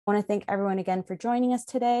I want to thank everyone again for joining us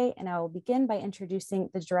today, and I will begin by introducing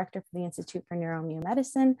the Director for the Institute for Neuro-Immune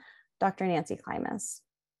Medicine, Dr. Nancy Klimas.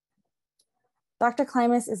 Dr.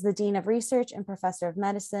 Klimas is the Dean of Research and Professor of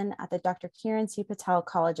Medicine at the Dr. Kiran C. Patel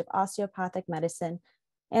College of Osteopathic Medicine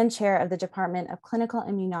and Chair of the Department of Clinical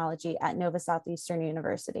Immunology at Nova Southeastern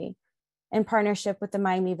University. In partnership with the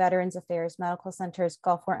Miami Veterans Affairs Medical Center's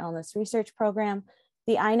Gulf War Illness Research Program,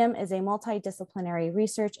 the INIM is a multidisciplinary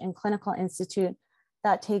research and clinical institute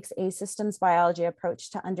that takes a systems biology approach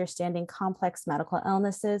to understanding complex medical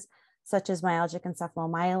illnesses, such as myalgic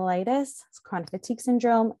encephalomyelitis, chronic fatigue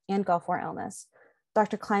syndrome, and Gulf War illness.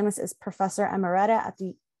 Dr. Klimas is Professor Emerita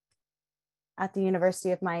at the University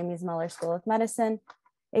of Miami's Miller School of Medicine,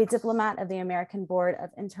 a diplomat of the American Board of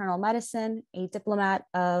Internal Medicine, a diplomat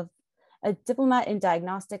in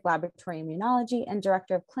diagnostic laboratory immunology, and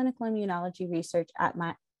director of clinical immunology research at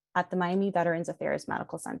the Miami Veterans Affairs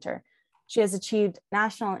Medical Center. She has achieved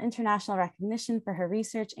national and international recognition for her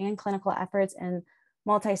research and clinical efforts in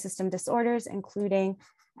multi-system disorders, including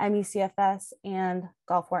ME/CFS and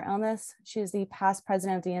Gulf War illness. She is the past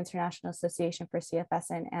president of the International Association for CFS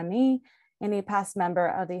and ME, and a past member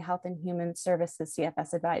of the Health and Human Services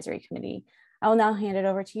CFS Advisory Committee. I will now hand it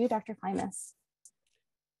over to you, Dr. Klimas.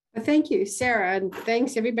 Well, thank you, Sarah, and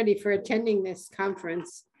thanks everybody for attending this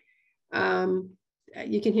conference.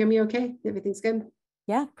 You can hear me okay? Everything's good?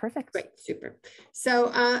 Yeah, perfect. Great, super.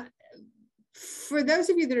 So for those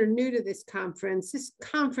of you that are new to this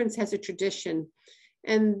conference has a tradition.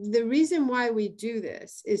 And the reason why we do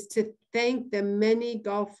this is to thank the many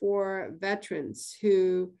Gulf War veterans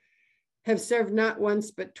who have served not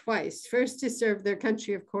once, but twice. First to serve their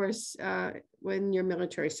country, of course, when you're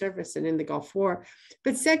military service and in the Gulf War,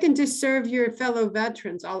 but second to serve your fellow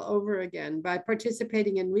veterans all over again by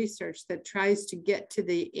participating in research that tries to get to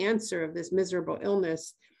the answer of this miserable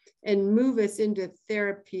illness and move us into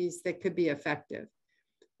therapies that could be effective.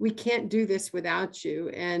 We can't do this without you,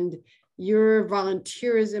 and your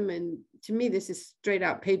volunteerism, and to me, this is straight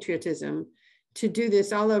out patriotism, to do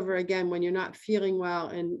this all over again when you're not feeling well,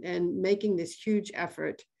 and making this huge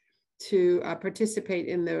effort to participate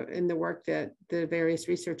in the work that the various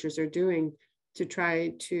researchers are doing to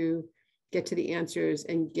try to get to the answers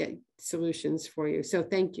and get solutions for you. So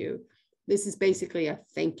thank you. This is basically a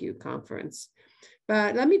thank you conference.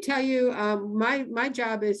 But let me tell you, my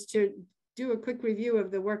job is to do a quick review of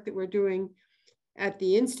the work that we're doing at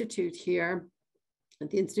the Institute here, at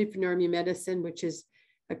the Institute for Neuro-Immune Medicine, which is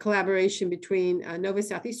a collaboration between Nova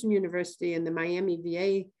Southeastern University and the Miami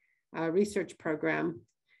VA research program.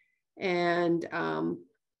 And I'm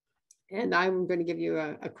going to give you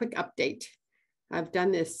a quick update. I've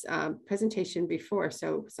done this presentation before,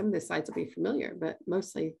 so some of the slides will be familiar, but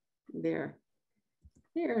mostly they'll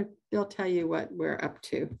tell you what we're up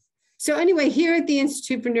to. So anyway, here at the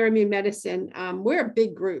Institute for Neuro-Immune Medicine, we're a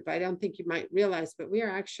big group. I don't think you might realize, but we are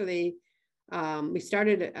actually, we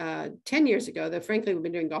started 10 years ago, though frankly, we've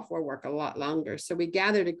been doing Gulf War work a lot longer. So we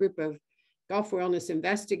gathered a group of Gulf War illness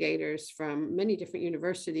investigators from many different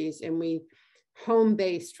universities, and we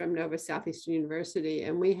home-based from Nova Southeastern University.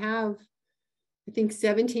 And we have, I think,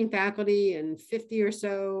 17 faculty and 50 or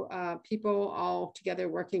so people all together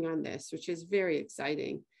working on this, which is very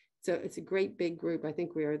exciting. So it's a great big group. I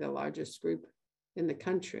think we are the largest group in the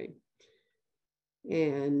country.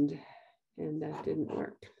 And that didn't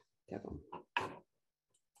work. Devil.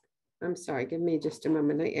 I'm sorry, give me just a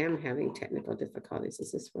moment. I am having technical difficulties.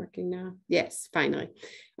 Is this working now? Yes, finally.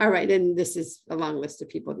 All right, and this is a long list of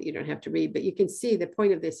people that you don't have to read, but you can see the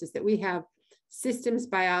point of this is that we have systems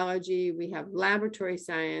biology, we have laboratory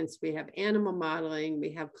science, we have animal modeling,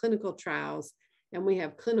 we have clinical trials, and we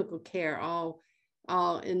have clinical care, all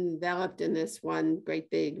enveloped in this one great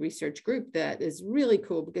big research group that is really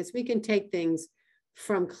cool because we can take things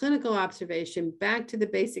from clinical observation back to the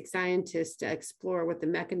basic scientists to explore what the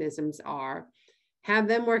mechanisms are, have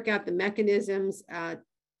them work out the mechanisms,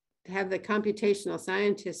 have the computational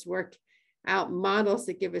scientists work out models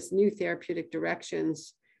that give us new therapeutic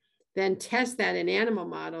directions, then test that in animal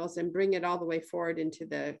models and bring it all the way forward into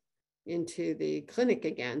the clinic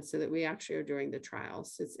again so that we actually are doing the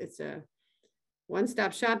trials. It's a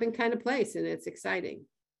one-stop shopping kind of place, and it's exciting.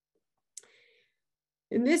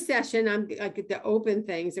 In this session, I'm like to open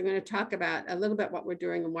things. I'm going to talk about a little bit what we're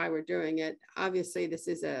doing and why we're doing it. Obviously, this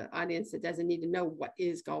is an audience that doesn't need to know what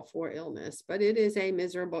is Gulf War illness, but it is a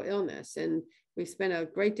miserable illness. And we've spent a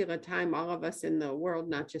great deal of time, all of us in the world,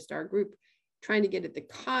 not just our group, trying to get at the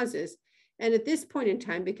causes. And at this point in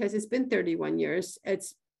time, because it's been 31 years,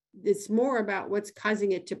 it's more about what's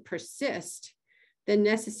causing it to persist than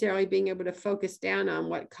necessarily being able to focus down on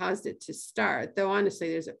what caused it to start. Though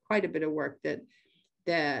honestly, there's quite a bit of work that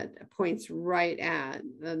that points right at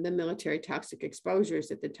the military toxic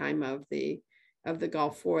exposures at the time of the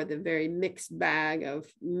Gulf War, the very mixed bag of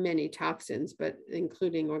many toxins, but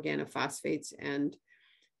including organophosphates and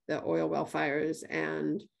the oil well fires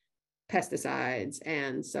and pesticides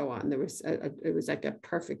and so on. There was it was like a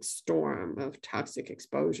perfect storm of toxic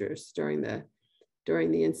exposures during the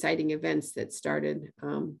inciting events that started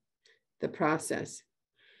the process.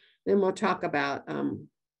 Then we'll talk about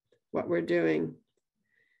what we're doing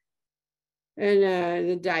and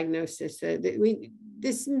the diagnosis.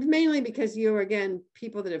 This mainly because you're, again,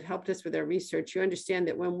 people that have helped us with our research. You understand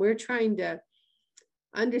that when we're trying to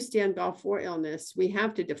understand Gulf War illness, we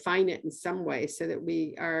have to define it in some way so that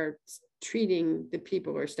we are treating the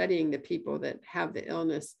people or studying the people that have the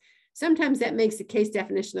illness. Sometimes that makes the case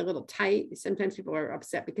definition a little tight. Sometimes people are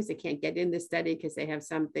upset because they can't get in the study because they have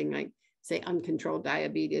something like, say, uncontrolled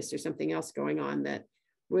diabetes or something else going on that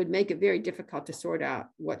would make it very difficult to sort out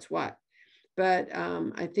what's what. But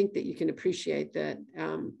I think that you can appreciate that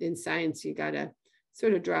in science, you got to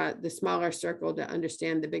sort of draw the smaller circle to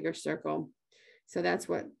understand the bigger circle. So that's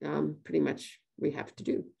what pretty much we have to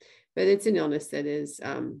do. But it's an illness that is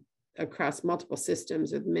across multiple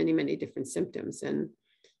systems with many, many different symptoms. And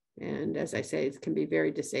as I say, it can be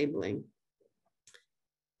very disabling.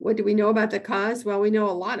 What do we know about the cause? Well, we know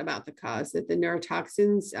a lot about the cause, that the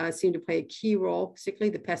neurotoxins seem to play a key role, particularly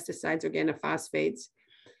the pesticides, organophosphates.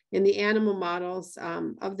 In the animal models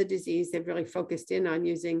of the disease, they've really focused in on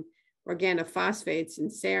using organophosphates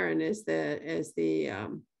and sarin as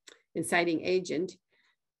the inciting agent,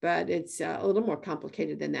 but it's a little more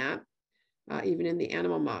complicated than that, even in the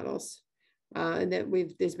animal models. And that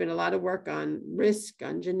there's been a lot of work on risk,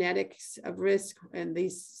 on genetics of risk, and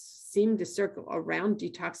these seem to circle around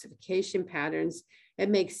detoxification patterns. It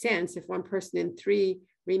makes sense if 1 person in 3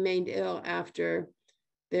 remained ill after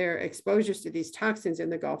their exposures to these toxins in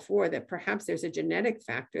the Gulf War, that perhaps there's a genetic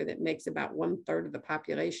factor that makes about 1/3 of the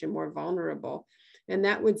population more vulnerable. And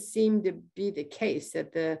that would seem to be the case,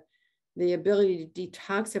 that the ability to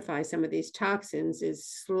detoxify some of these toxins is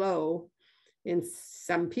slow in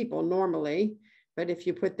some people normally, but if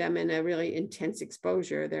you put them in a really intense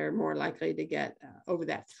exposure, they're more likely to get over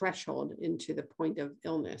that threshold into the point of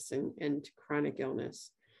illness and chronic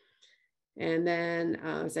illness. And then,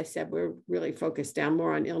 as I said, we're really focused down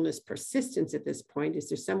more on illness persistence at this point. Is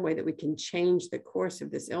there some way that we can change the course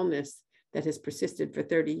of this illness that has persisted for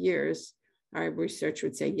 30 years? Our research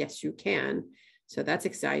would say, yes, you can. So that's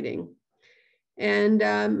exciting. And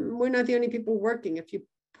we're not the only people working. If you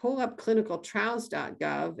pull up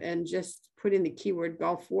clinicaltrials.gov and just put in the keyword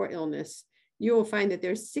Gulf War illness, you will find that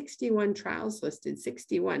there's 61 trials listed,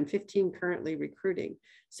 61, 15 currently recruiting.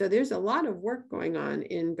 So there's a lot of work going on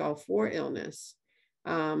in Gulf War illness.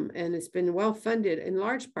 And it's been well funded in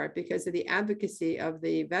large part because of the advocacy of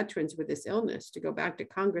the veterans with this illness to go back to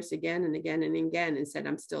Congress again and again and again and said,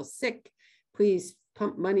 I'm still sick. Please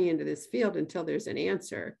pump money into this field until there's an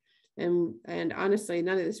answer. And honestly,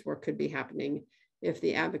 none of this work could be happening if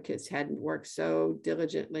the advocates hadn't worked so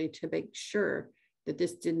diligently to make sure that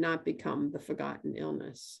this did not become the forgotten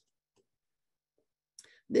illness.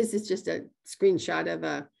 This is just a screenshot of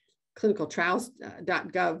a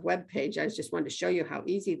clinicaltrials.gov webpage. I just wanted to show you how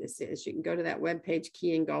easy this is. You can go to that webpage,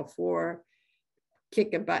 key in Gulf War,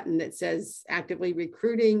 click a button that says actively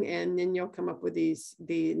recruiting, and then you'll come up with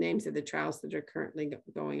the names of the trials that are currently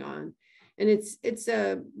going on. And it's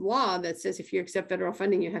a law that says if you accept federal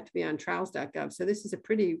funding, you have to be on trials.gov. So this is a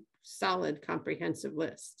pretty solid, comprehensive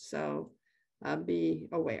list. So be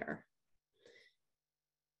aware.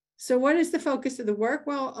 So what is the focus of the work?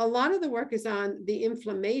 Well, a lot of the work is on the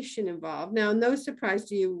inflammation involved. Now, no surprise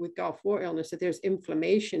to you with Gulf War illness that there's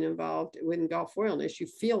inflammation involved with Gulf War illness. You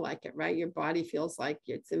feel like it, right? Your body feels like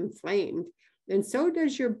it's inflamed. And so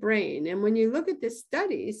does your brain. And when you look at the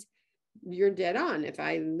studies, you're dead on. If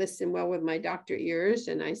I listen well with my doctor ears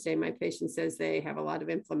and I say my patient says they have a lot of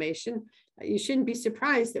inflammation, you shouldn't be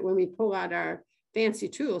surprised that when we pull out our fancy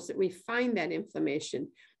tools that we find that inflammation.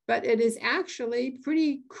 But it is actually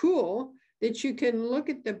pretty cool that you can look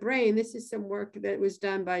at the brain. This is some work that was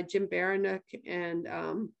done by Jim Baranuk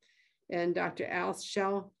and Dr. Al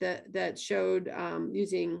Schell that showed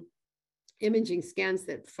using imaging scans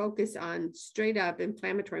that focus on straight up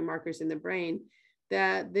inflammatory markers in the brain,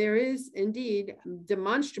 that there is indeed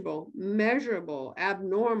demonstrable, measurable,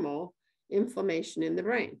 abnormal inflammation in the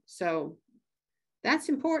brain. So that's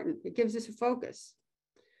important. It gives us a focus.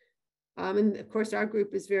 And of course, our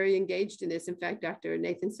group is very engaged in this. In fact, Dr.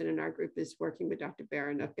 Nathanson in our group is working with Dr.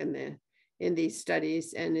 Baranuk in these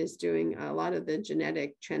studies and is doing a lot of the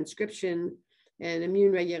genetic transcription and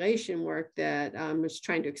immune regulation work that was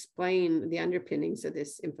trying to explain the underpinnings of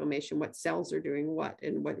this inflammation, what cells are doing what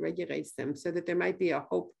and what regulates them, so that there might be a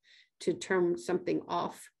hope to turn something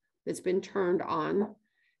off that's been turned on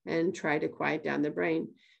and try to quiet down the brain.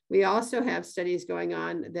 We also have studies going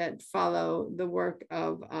on that follow the work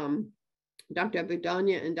of Dr.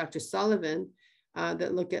 Abudanya and Dr. Sullivan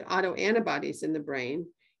that look at autoantibodies in the brain.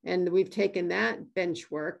 And we've taken that bench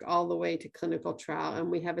work all the way to clinical trial. And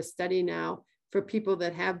we have a study now for people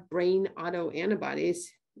that have brain autoantibodies.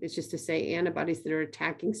 It's just to say antibodies that are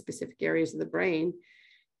attacking specific areas of the brain,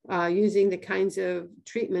 using the kinds of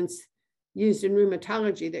treatments used in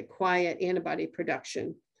rheumatology that quiet antibody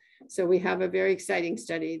production. So we have a very exciting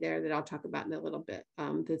study there that I'll talk about in a little bit,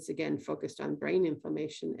 that's again focused on brain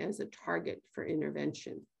inflammation as a target for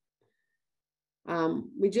intervention.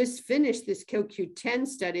 We just finished this CoQ10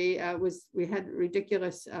 study. We had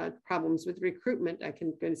ridiculous problems with recruitment.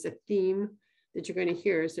 It's a theme that you're going to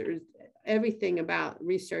hear. So there's everything about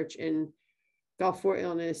research in Gulf War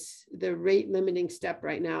illness. The rate limiting step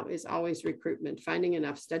right now is always recruitment, finding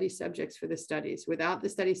enough study subjects for the studies. Without the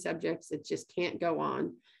study subjects, it just can't go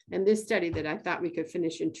on. And this study that I thought we could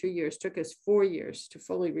finish in 2 years took us 4 years to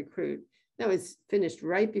fully recruit. That was finished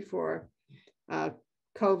right before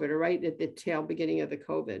COVID, or right at the beginning of the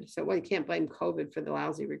COVID. So well, you can't blame COVID for the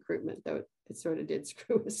lousy recruitment, though it sort of did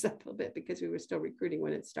screw us up a little bit because we were still recruiting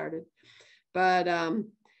when it started. But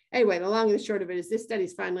anyway, the long and the short of it is this study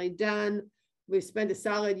is finally done. We've spent a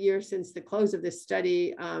solid year since the close of this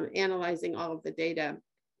study analyzing all of the data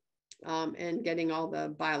and getting all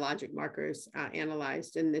the biologic markers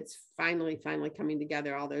analyzed. And it's finally coming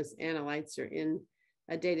together. All those analytes are in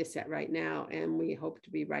a data set right now, and we hope to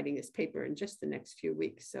be writing this paper in just the next few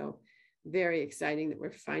weeks. So very exciting that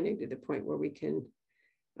we're finally to the point where we can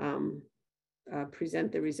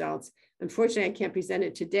present the results. Unfortunately, I can't present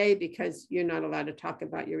it today because you're not allowed to talk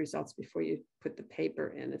about your results before you put the paper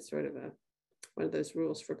in. It's sort of one of those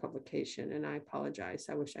rules for publication, and I apologize.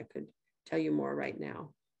 I wish I could tell you more right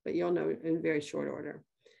now, but you'll know in very short order.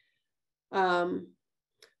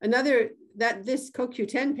 This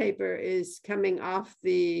CoQ10 paper is coming off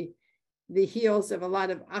the heels of a lot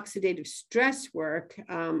of oxidative stress work.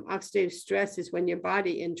 Oxidative stress is when your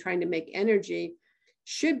body, in trying to make energy,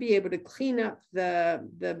 should be able to clean up the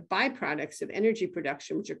byproducts of energy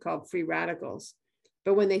production, which are called free radicals.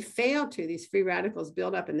 But when they fail to, these free radicals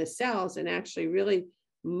build up in the cells and actually really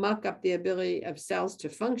muck up the ability of cells to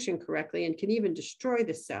function correctly, and can even destroy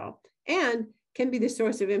the cell, and can be the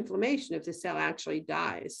source of inflammation if the cell actually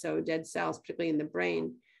dies. So dead cells, particularly in the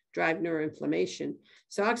brain, drive neuroinflammation.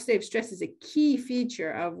 So oxidative stress is a key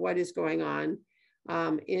feature of what is going on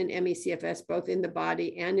in ME/CFS, both in the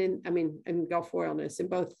body and in Gulf War illness, in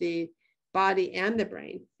both the body and the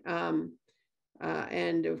brain.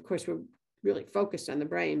 And of course, we're really focused on the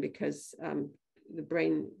brain because the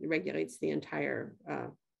brain regulates the entire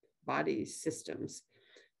body's systems.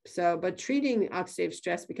 So, but treating oxidative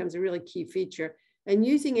stress becomes a really key feature, and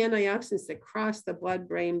using antioxidants that cross the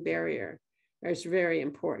blood-brain barrier is very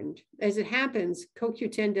important. As it happens,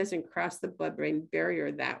 CoQ10 doesn't cross the blood-brain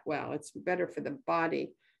barrier that well. It's better for the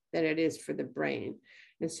body than it is for the brain.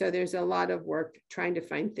 And so there's a lot of work trying to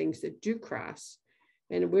find things that do cross.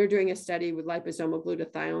 And we're doing a study with liposomal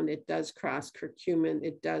glutathione. It does cross. Curcumin,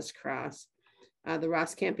 it does cross. The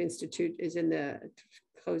Roskamp Institute is in the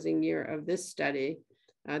closing year of this study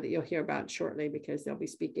that you'll hear about shortly because they'll be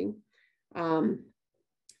speaking. As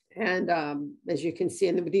you can see,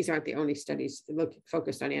 and these aren't the only studies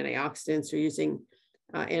focused on antioxidants or using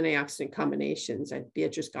antioxidant combinations.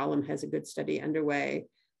 Beatrice Gollum has a good study underway.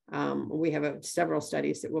 We have several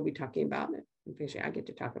studies that we'll be talking about. Actually, I get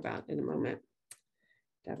to talk about in a moment.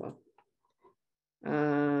 There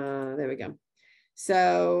we go.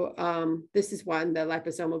 So this is one, the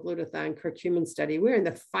liposomal glutathione curcumin study. We're in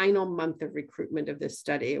the final month of recruitment of this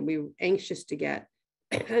study, and we were anxious to get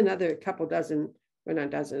another couple dozen, or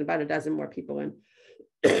not dozen, about a dozen more people in.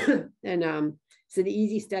 And it's an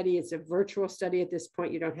easy study. It's a virtual study at this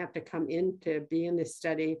point. You don't have to come in to be in this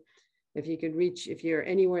study. If you're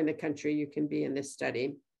anywhere in the country, you can be in this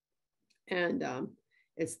study. And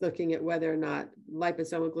it's looking at whether or not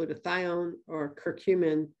liposomal glutathione or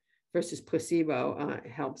curcumin versus placebo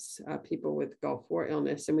helps people with Gulf War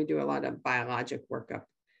illness. And we do a lot of biologic workup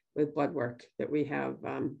with blood work that we have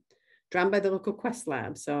drawn by the local Quest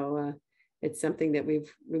lab. So it's something that we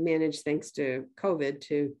managed, thanks to COVID,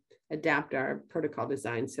 to adapt our protocol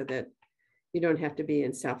design so that you don't have to be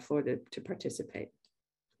in South Florida to participate.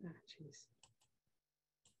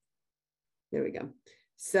 There we go.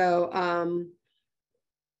 So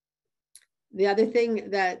The other thing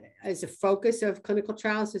that is a focus of clinical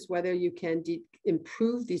trials is whether you can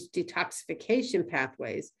improve these detoxification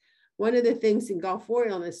pathways. One of the things in Gulf War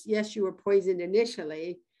illness, yes, you were poisoned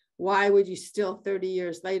initially. Why would you still 30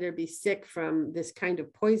 years later be sick from this kind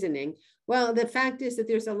of poisoning? Well, the fact is that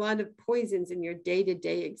there's a lot of poisons in your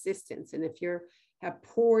day-to-day existence. And if you're a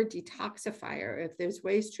poor detoxifier, if there's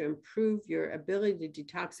ways to improve your ability to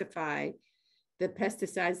detoxify the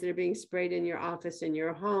pesticides that are being sprayed in your office and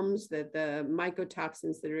your homes, the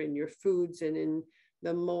mycotoxins that are in your foods and in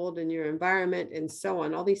the mold in your environment and so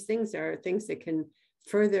on, all these things are things that can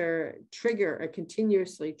further trigger or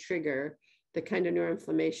continuously trigger the kind of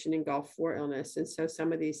neuroinflammation in Gulf War illness. And so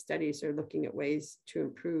some of these studies are looking at ways to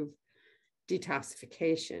improve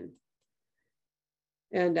detoxification.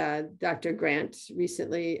 And Dr. Grant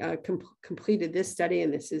recently completed this study,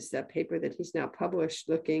 and this is a paper that he's now published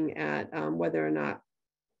looking at whether or not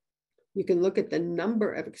you can look at the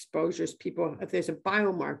number of exposures people, if there's a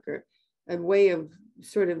biomarker, a way of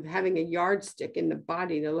sort of having a yardstick in the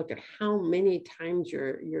body to look at how many times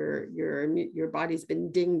your body's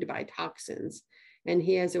been dinged by toxins. And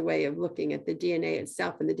he has a way of looking at the DNA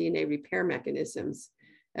itself and the DNA repair mechanisms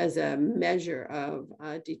as a measure of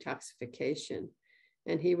detoxification.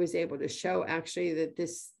 And he was able to show actually that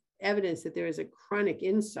this evidence that there is a chronic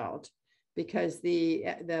insult because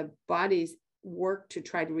the body's work to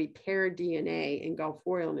try to repair DNA in Gulf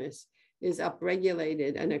War illness is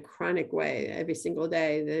upregulated in a chronic way. Every single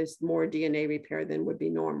day, there's more DNA repair than would be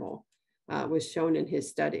normal, was shown in his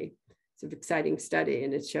study. It's an exciting study,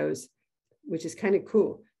 and it shows, which is kind of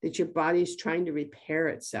cool, that your body's trying to repair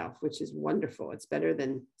itself, which is wonderful. It's better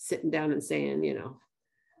than sitting down and saying, you know,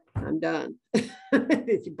 I'm done.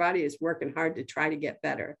 Your body is working hard to try to get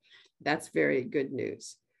better. That's very good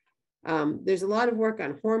news. There's a lot of work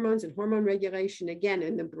on hormones and hormone regulation. Again,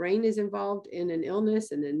 and the brain is involved in an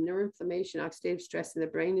illness, and the neuroinflammation, oxidative stress in the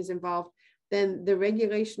brain is involved, then the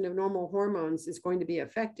regulation of normal hormones is going to be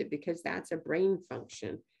affected because that's a brain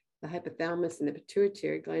function. The hypothalamus and the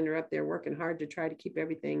pituitary gland are up there working hard to try to keep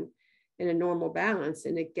everything in a normal balance,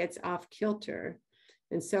 and it gets off kilter.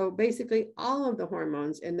 And so basically all of the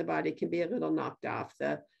hormones in the body can be a little knocked off.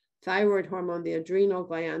 The thyroid hormone, the adrenal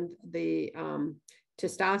gland, the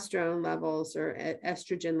testosterone levels or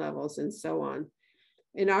estrogen levels, and so on.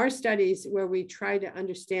 In our studies where we try to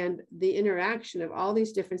understand the interaction of all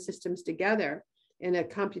these different systems together in a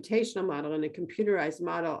computational model, in a computerized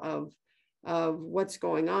model of what's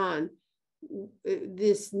going on,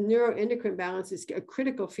 this neuroendocrine balance is a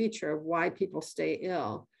critical feature of why people stay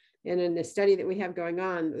ill. And in the study that we have going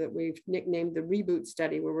on that we've nicknamed the reboot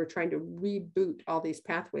study, where we're trying to reboot all these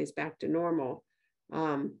pathways back to normal,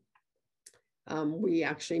 we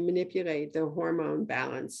actually manipulate the hormone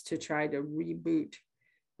balance to try to reboot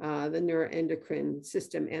the neuroendocrine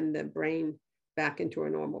system and the brain back into a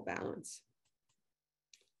normal balance.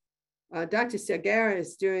 Dr. Segura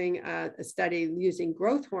is doing a study using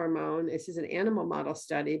growth hormone. This is an animal model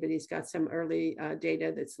study, but he's got some early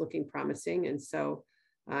data that's looking promising. And so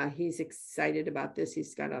he's excited about this.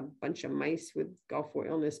 He's got a bunch of mice with Gulf War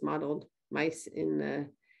illness modeled mice in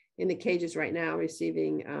the cages right now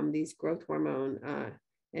receiving these growth hormone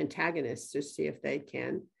antagonists to see if they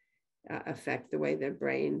can affect the way their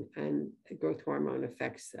brain and growth hormone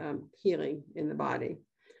affects healing in the body.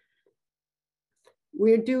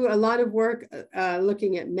 We do a lot of work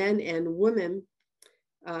looking at men and women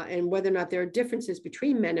and whether or not there are differences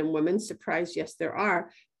between men and women. Surprise, yes, there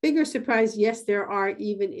are. Bigger surprise, yes, there are,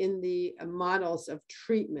 even in the models of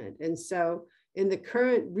treatment. And so in the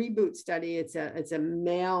current reboot study, it's a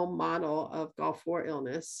male model of Gulf War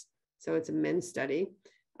illness. So it's a men's study.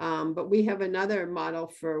 But we have another model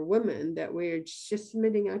for women that we're just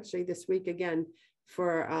submitting actually this week again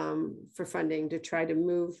for funding to try to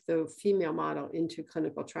move the female model into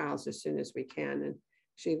clinical trials as soon as we can. And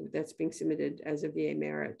actually that's being submitted as a VA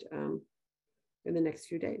merit in the next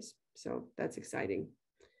few days. So that's exciting.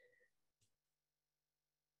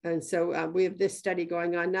 And so we have this study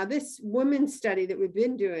going on. Now, this women's study that we've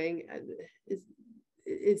been doing,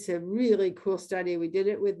 it's a really cool study. We did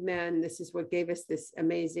it with men. This is what gave us this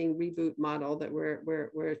amazing reboot model that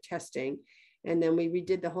we're testing. And then we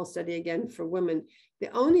redid the whole study again for women. The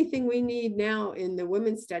only thing we need now in the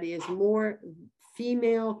women's study is more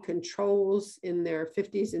female controls in their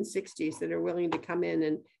 50s and 60s that are willing to come in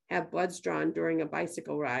and have bloods drawn during a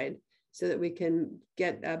bicycle ride, so that we can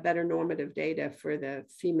get better normative data for the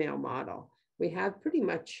female model. We have pretty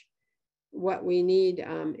much what we need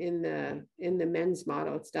in the men's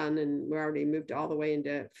model. It's done, and we're already moved all the way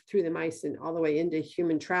through the mice and all the way into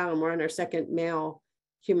human trial, and we're on our second male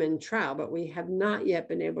human trial, but we have not yet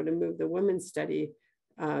been able to move the women's study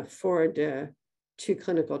forward to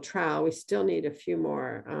clinical trial, we still need a few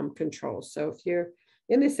more controls. So if you're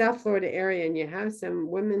in the South Florida area and you have some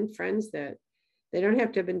women friends that they don't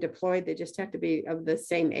have to have been deployed, they just have to be of the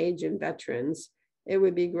same age and veterans, it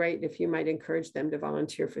would be great if you might encourage them to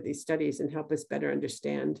volunteer for these studies and help us better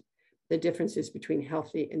understand the differences between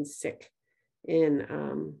healthy and sick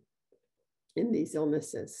in these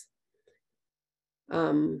illnesses.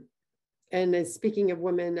 And as speaking of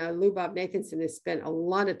women, Lou Bob Nathanson has spent a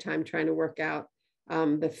lot of time trying to work out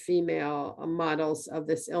the female models of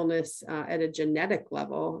this illness at a genetic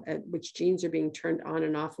level, at which genes are being turned on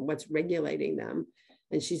and off and what's regulating them.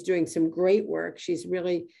 And she's doing some great work. She's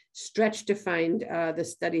really stretched to find the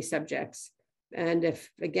study subjects. And if,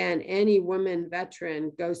 again, any woman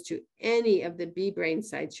veteran goes to any of the B brain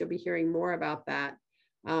sites, you'll be hearing more about that.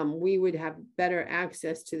 We would have better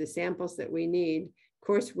access to the samples that we need. Of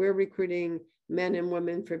course, we're recruiting men and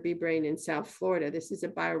women for B brain in South Florida. This is a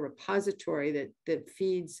biorepository that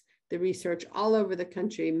feeds the research all over the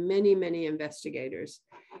country, many, many investigators.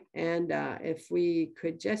 And if we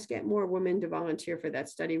could just get more women to volunteer for that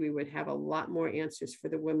study, we would have a lot more answers for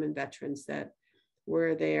the women veterans that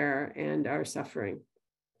were there and are suffering.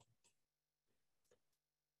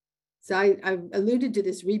 So I've alluded to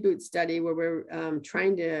this reboot study where we're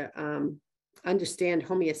trying to understand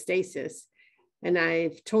homeostasis. And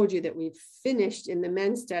I've told you that we've finished in the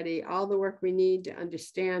men's study all the work we need to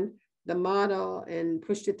understand the model and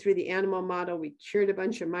pushed it through the animal model. We cured a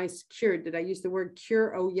bunch of mice. Cured, did I use the word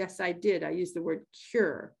cure? Oh, yes, I did. I used the word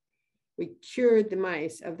cure. We cured the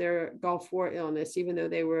mice of their Gulf War illness, even though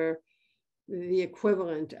they were the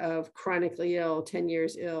equivalent of chronically ill, 10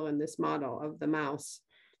 years ill in this model of the mouse,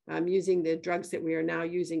 using the drugs that we are now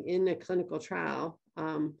using in a clinical trial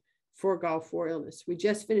for Gulf War illness. We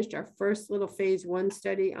just finished our first little phase 1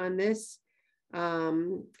 study on this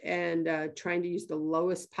and trying to use the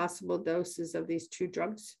lowest possible doses of these two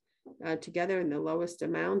drugs together in the lowest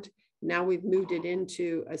amount. Now we've moved it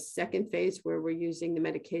into a second phase where we're using the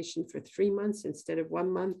medication for 3 months instead of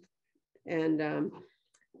 1 month. And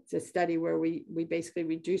it's a study where we basically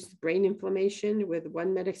reduce brain inflammation with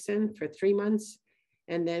one medicine for 3 months.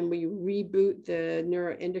 And then we reboot the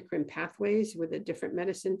neuroendocrine pathways with a different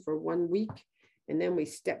medicine for 1 week. And then we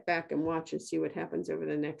step back and watch and see what happens over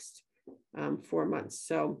the next 4 months.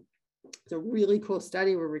 So it's a really cool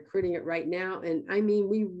study. We're recruiting it right now. And I mean,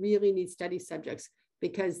 we really need study subjects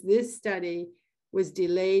because this study was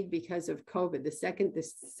delayed because of COVID. The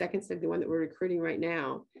second study, the one that we're recruiting right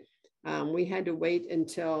now, we had to wait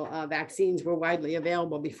until vaccines were widely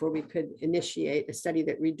available before we could initiate a study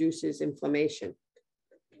that reduces inflammation.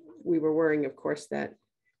 We were worrying, of course, that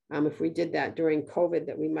if we did that during COVID,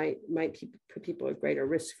 that we might put people at greater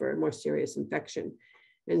risk for a more serious infection.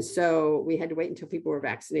 And so we had to wait until people were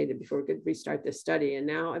vaccinated before we could restart this study. And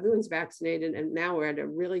now everyone's vaccinated. And now we're at a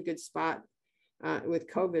really good spot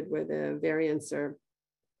with COVID where the variants are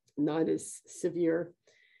not as severe.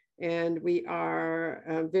 And we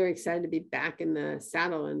are very excited to be back in the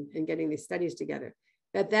saddle and getting these studies together.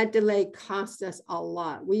 That delay cost us a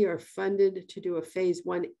lot. We are funded to do a phase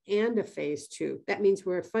 1 and a phase 2. That means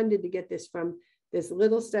we're funded to get this from this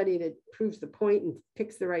little study that proves the point and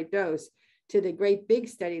picks the right dose to the great big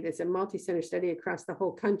study that's a multi-center study across the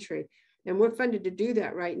whole country. And we're funded to do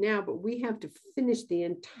that right now, but we have to finish the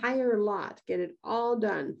entire lot, get it all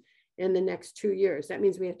done in the next 2 years. That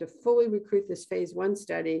means we have to fully recruit this phase 1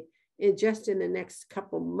 study in the next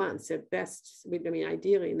couple months at best. I mean,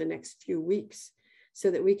 ideally in the next few weeks, so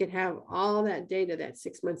that we could have all that data, that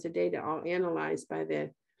 6 months of data, all analyzed by the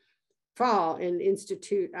fall and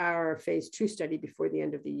institute our phase 2 study before the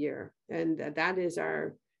end of the year. And that is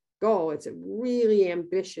our goal. It's a really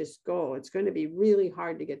ambitious goal. It's going to be really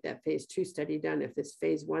hard to get that phase 2 study done if this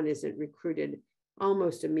phase 1 isn't recruited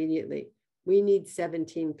almost immediately. We need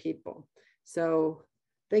 17 people. So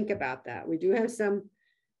think about that. We do have some,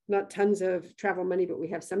 not tons of travel money, but we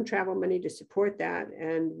have some travel money to support that.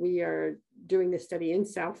 And we are doing this study in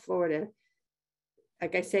South Florida.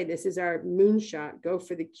 Like I say, this is our moonshot, go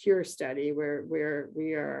for the cure study, where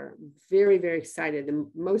we are very, very excited. The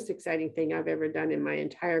most exciting thing I've ever done in my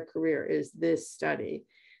entire career is this study.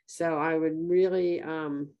 So I would really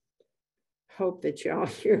hope that you all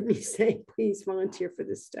hear me say, please volunteer for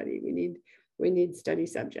this study. We need study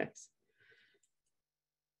subjects.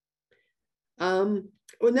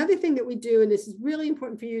 Another thing that we do, and this is really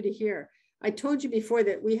important for you to hear, I told you before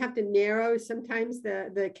that we have to narrow sometimes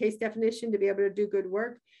the case definition to be able to do good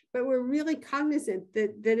work, but we're really cognizant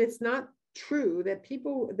that it's not true that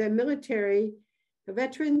the military, the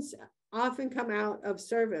veterans often come out of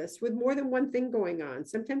service with more than one thing going on.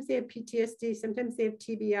 Sometimes they have PTSD, sometimes they have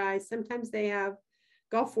TBI, sometimes they have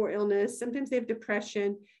Gulf War illness. Sometimes they have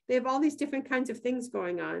depression. They have all these different kinds of things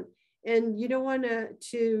going on. And you don't want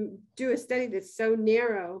to do a study that's so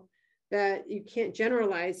narrow that you can't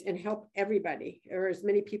generalize and help everybody or as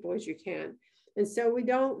many people as you can. And so we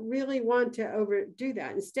don't really want to overdo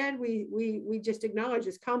that. Instead, we just acknowledge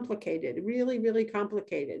it's complicated, really, really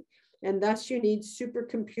complicated. And thus you need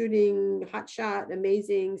supercomputing, hotshot,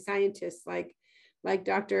 amazing scientists like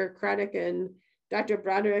Dr. Craddock and Dr.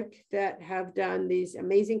 Broderick that have done these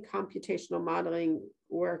amazing computational modeling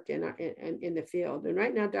work in the field. And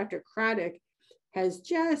right now, Dr. Craddock has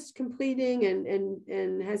just completing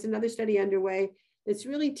and has another study underway that's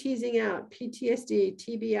really teasing out PTSD,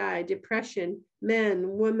 TBI, depression,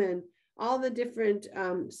 men, women, all the different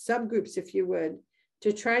subgroups, if you would,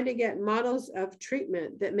 to try to get models of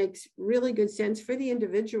treatment that makes really good sense for the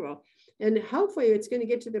individual. And hopefully it's going to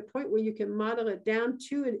get to the point where you can model it down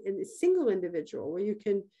to a single individual, where you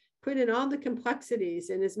can put in all the complexities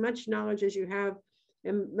and as much knowledge as you have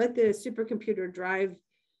and let the supercomputer drive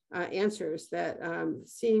answers that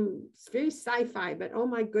seem very sci-fi, but oh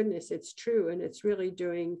my goodness, it's true. And it's really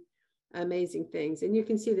doing amazing things. And you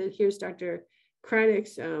can see that here's Dr.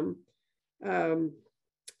 Craddock's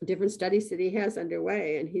different studies that he has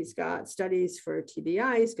underway. And he's got studies for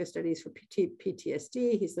TBI, he's got studies for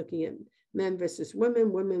PTSD. He's looking at men versus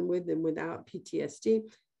women, women with and without PTSD.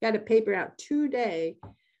 Got a paper out today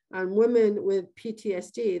on women with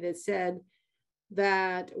PTSD that said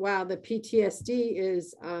that, wow, the PTSD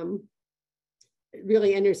is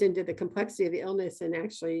really enters into the complexity of the illness and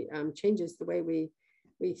actually changes the way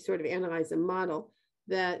we sort of analyze and model,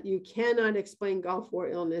 that you cannot explain Gulf War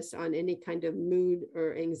illness on any kind of mood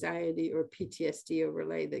or anxiety or PTSD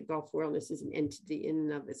overlay, that Gulf War illness is an entity in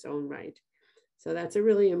and of its own right. So that's a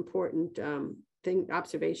really important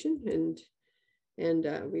observation. And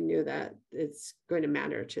we knew that it's going to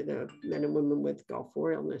matter to the men and women with Gulf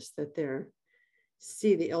War illness, that they're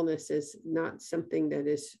see the illness as not something that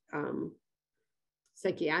is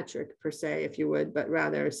psychiatric per se, if you would, but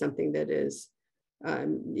rather something that is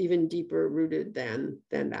even deeper rooted than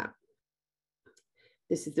that.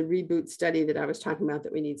 This is the reboot study that I was talking about,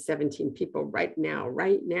 that we need 17 people right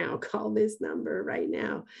now, call this number right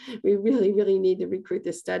now. We really, really need to recruit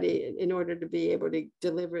this study in order to be able to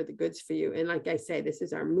deliver the goods for you. And like I say, this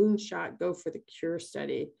is our moonshot, go for the cure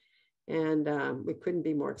study. And we couldn't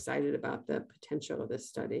be more excited about the potential of this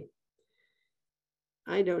study.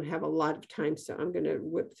 I don't have a lot of time, so I'm going to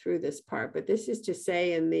whip through this part. But this is to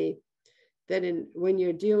say when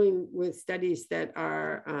you're dealing with studies that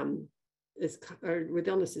are with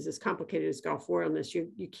illnesses as complicated as Gulf War illness,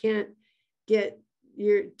 you can't get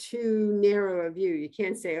too narrow a view. You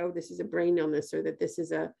can't say, oh, this is a brain illness, or that this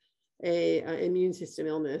is a immune system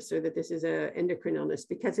illness, or that this is a endocrine illness,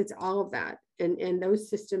 because it's all of that. And those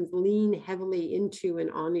systems lean heavily into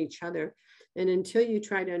and on each other. And until you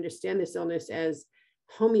try to understand this illness as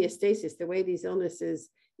homeostasis, the way these illnesses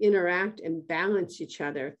interact and balance each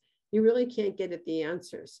other, you really can't get at the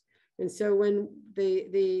answers. And so when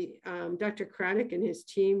Dr. Craddock and his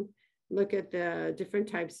team look at the different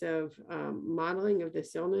types of modeling of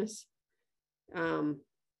this illness, and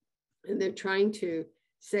they're trying to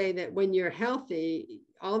say that when you're healthy,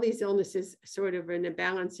 all these illnesses sort of are in a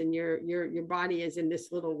balance, and your body is in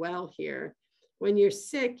this little well here. When you're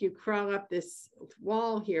sick, you crawl up this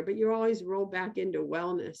wall here, but you always roll back into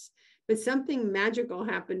wellness. But something magical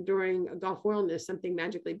happened during a Gulf War illness, something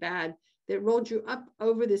magically bad, that rolled you up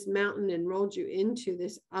over this mountain and rolled you into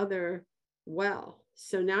this other well.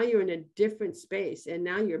 So now you're in a different space, and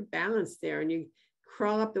now you're balanced there, and you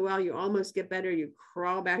crawl up the well, you almost get better, you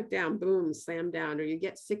crawl back down, boom, slam down, or you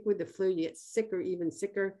get sick with the flu, you get sicker, even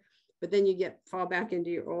sicker, but then you fall back into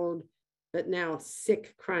your old, but now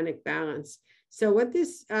sick chronic balance. So what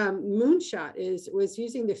this moonshot was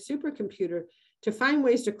using the supercomputer to find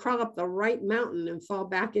ways to crawl up the right mountain and fall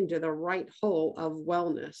back into the right hole of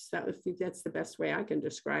wellness. That's the best way I can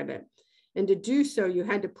describe it. And to do so, you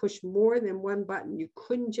had to push more than one button. You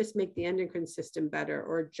couldn't just make the endocrine system better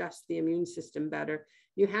or just the immune system better.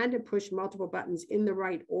 You had to push multiple buttons in the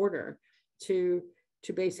right order to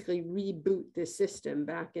basically reboot the system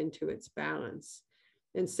back into its balance.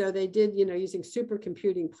 And so they did, using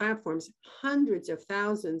supercomputing platforms, hundreds of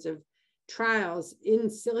thousands of trials in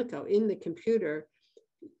silico, in the computer,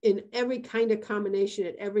 in every kind of combination,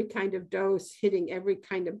 at every kind of dose, hitting every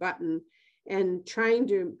kind of button, and trying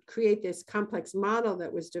to create this complex model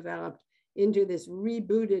that was developed into this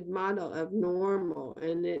rebooted model of normal.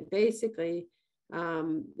 And it basically,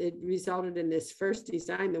 it resulted in this first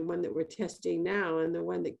design, the one that we're testing now, and the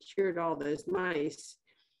one that cured all those mice,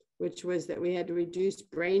 which was that we had to reduce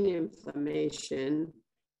brain inflammation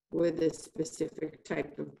with a specific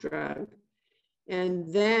type of drug,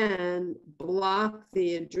 and then block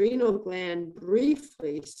the adrenal gland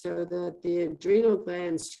briefly so that the adrenal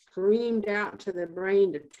gland screamed out to the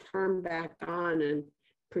brain to turn back on and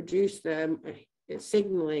produce the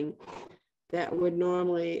signaling that would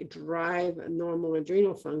normally drive a normal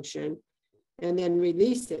adrenal function, and then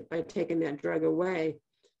release it by taking that drug away,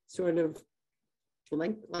 sort of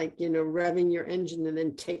like revving your engine and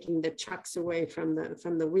then taking the chucks away from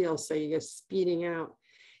the wheel, so you go speeding out,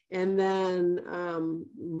 and then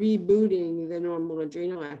rebooting the normal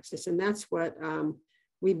adrenal axis. And that's what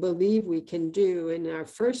we believe we can do. In our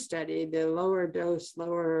first study, the lower dose,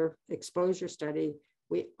 lower exposure study,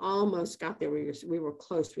 we almost got there. We were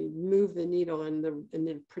close. We moved the needle in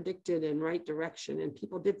the predicted and right direction, and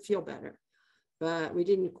people did feel better, but we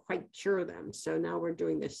didn't quite cure them. So now we're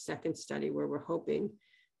doing this second study where we're hoping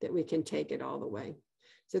that we can take it all the way.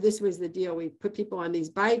 So this was the deal. We put people on these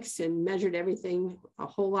bikes and measured everything. A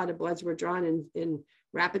whole lot of bloods were drawn in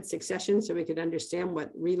rapid succession so we could understand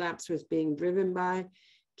what relapse was being driven by.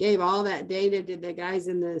 Gave all that data to the guys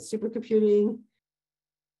in the supercomputing.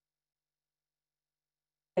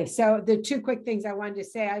 Okay, so the two quick things I wanted to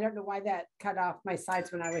say, I don't know why that cut off my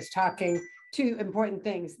slides when I was talking. Two important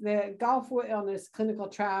things. The Gulf War Illness Clinical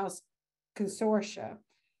Trials Consortia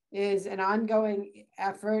is an ongoing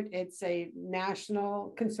effort. It's a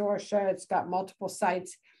national consortia. It's got multiple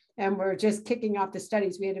sites, and we're just kicking off the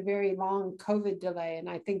studies. We had a very long COVID delay, and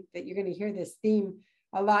I think that you're going to hear this theme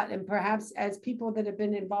a lot. And perhaps as people that have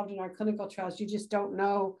been involved in our clinical trials, you just don't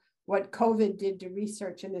know what COVID did to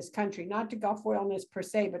research in this country, not to Gulf War Illness per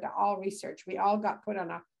se, but to all research. We all got put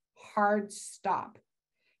on a hard stop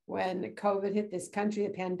when COVID hit this country,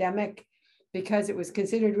 the pandemic, because it was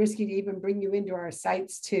considered risky to even bring you into our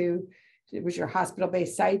sites it was your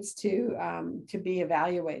hospital-based sites to be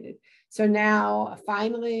evaluated. So now,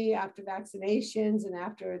 finally, after vaccinations and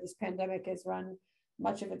after this pandemic has run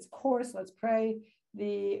much of its course, let's pray,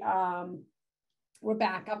 we're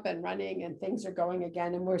back up and running and things are going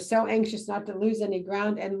again. And we're so anxious not to lose any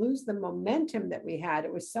ground and lose the momentum that we had.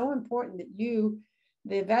 It was so important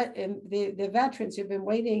that the veterans who've been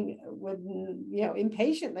waiting with,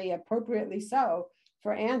 impatiently, appropriately so,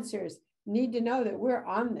 for answers, need to know that we're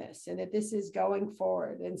on this and that this is going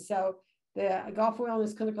forward. And so the Gulf War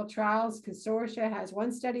Illness Clinical Trials Consortia has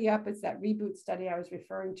one study up. It's that reboot study I was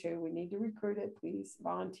referring to. We need to recruit it. Please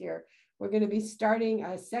volunteer. We're going to be starting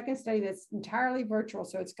a second study that's entirely virtual.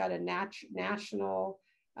 So it's got a national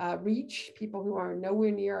reach. People who are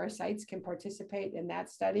nowhere near our sites can participate in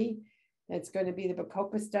that study. It's going to be the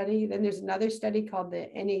Bacopa study. Then there's another study called the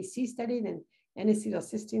NAC study, the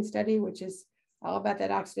N-acetylcysteine study, which is all about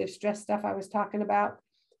that oxidative stress stuff I was talking about.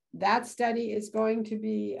 That study is going to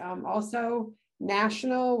be also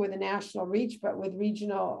national, with a national reach, but with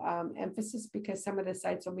regional emphasis, because some of the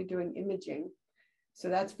sites will be doing imaging. So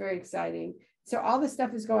that's very exciting. So all this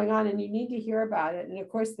stuff is going on and you need to hear about it. And of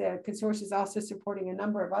course, the consortium is also supporting a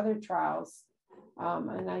number of other trials.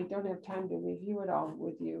 And I don't have time to review it all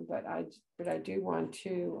with you, but I do want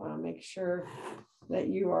to make sure that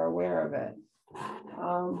you are aware of it.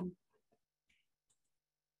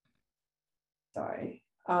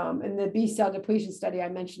 And the B cell depletion study I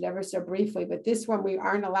mentioned ever so briefly, but this one we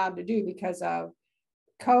aren't allowed to do because of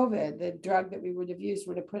COVID. The drug that we would have used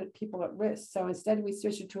would have put people at risk. So instead we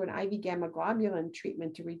switched it to an IV gamma globulin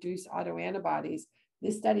treatment to reduce autoantibodies.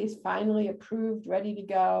 This study is finally approved, ready to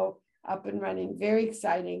go, up and running, very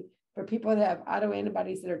exciting for people that have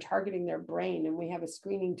autoantibodies that are targeting their brain. And we have a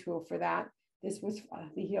screening tool for that. This was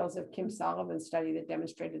the heels of Kim Sullivan's study that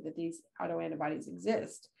demonstrated that these autoantibodies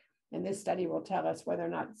exist. And this study will tell us whether or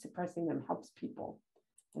not suppressing them helps people.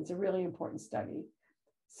 It's a really important study.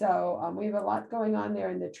 So we have a lot going on there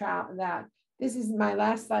in the trial. This is my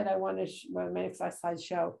last slide. I want to, my next slide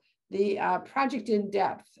show the project in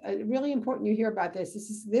depth. Really important you hear about this.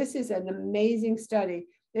 This is an amazing study.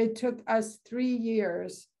 It took us 3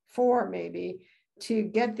 years, 4 maybe, to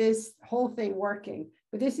get this whole thing working.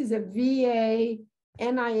 But this is a VA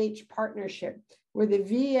NIH partnership where the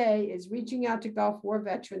VA is reaching out to Gulf War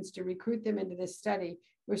veterans to recruit them into this study.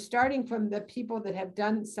 We're starting from the people that have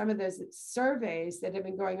done some of those surveys that have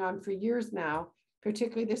been going on for years now,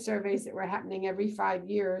 particularly the surveys that were happening every 5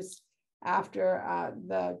 years after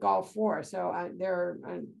the Gulf War. So there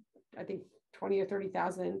are, I think, 20 or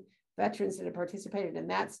 30,000 veterans that have participated in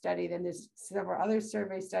that study. Then there's several other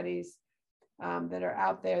survey studies that are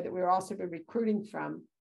out there that we're also been recruiting from,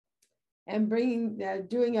 and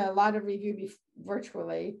doing a lot of review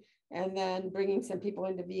virtually, and then bringing some people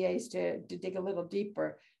into VAs to dig a little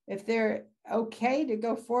deeper. if they're okay to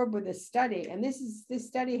go forward with this study. And this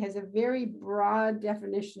study has a very broad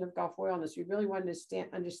definition of Gulf wellness. We really want to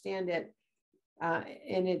understand it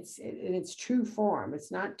in its true form.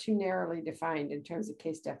 It's not too narrowly defined in terms of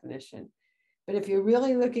case definition. But if you're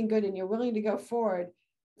really looking good and you're willing to go forward,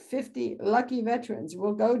 50 lucky veterans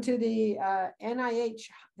will go to the NIH,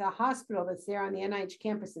 the hospital that's there on the NIH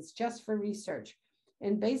campus. It's just for research,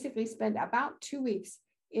 and basically spend about 2 weeks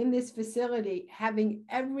in this facility having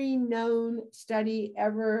every known study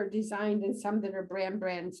ever designed, and some that are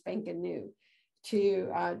brand spanking new, to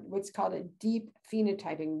what's called a deep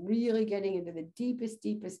phenotyping, really getting into the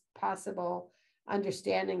deepest possible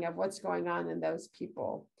understanding of what's going on in those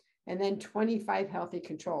people. And then 25 healthy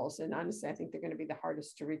controls. And honestly, I think they're going to be the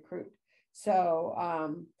hardest to recruit. So,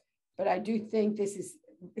 but I do think this is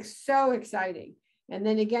so exciting. And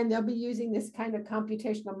then again, they'll be using this kind of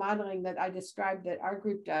computational modeling that I described that our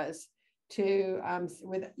group does to,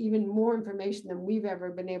 with even more information than we've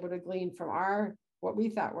ever been able to glean from what we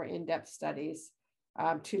thought were in-depth studies,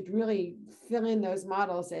 to really fill in those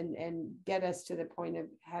models and get us to the point of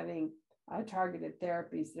having targeted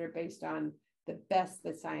therapies that are based on the best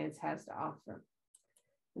that science has to offer.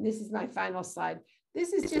 And this is my final slide.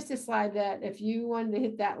 This is just a slide that if you wanted to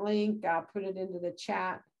hit that link, I'll put it into the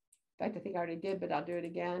chat. In fact, I think I already did, but I'll do it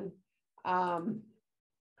again.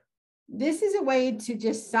 This is a way to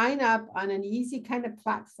just sign up on an easy kind of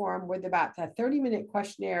platform with about a 30-minute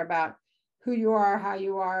questionnaire about who you are,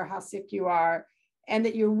 how sick you are, and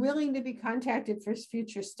that you're willing to be contacted for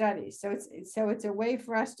future studies. So it's a way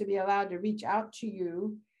for us to be allowed to reach out to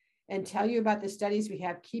you and tell you about the studies we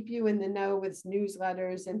have, keep you in the know with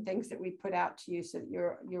newsletters and things that we put out to you so that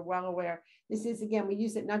you're well aware. This is, again, we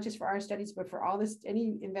use it not just for our studies, but for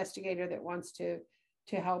any investigator that wants to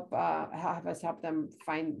help have us help them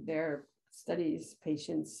find their studies,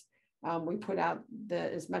 patients. We put out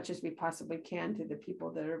as much as we possibly can to the people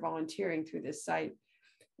that are volunteering through this site.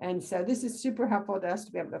 And so this is super helpful to us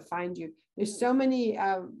to be able to find you. There's so many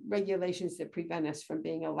regulations that prevent us from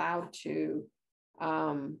being allowed to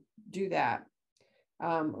do that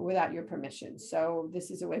without your permission. So this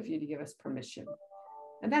is a way for you to give us permission.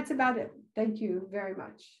 And that's about it. Thank you very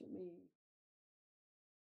much.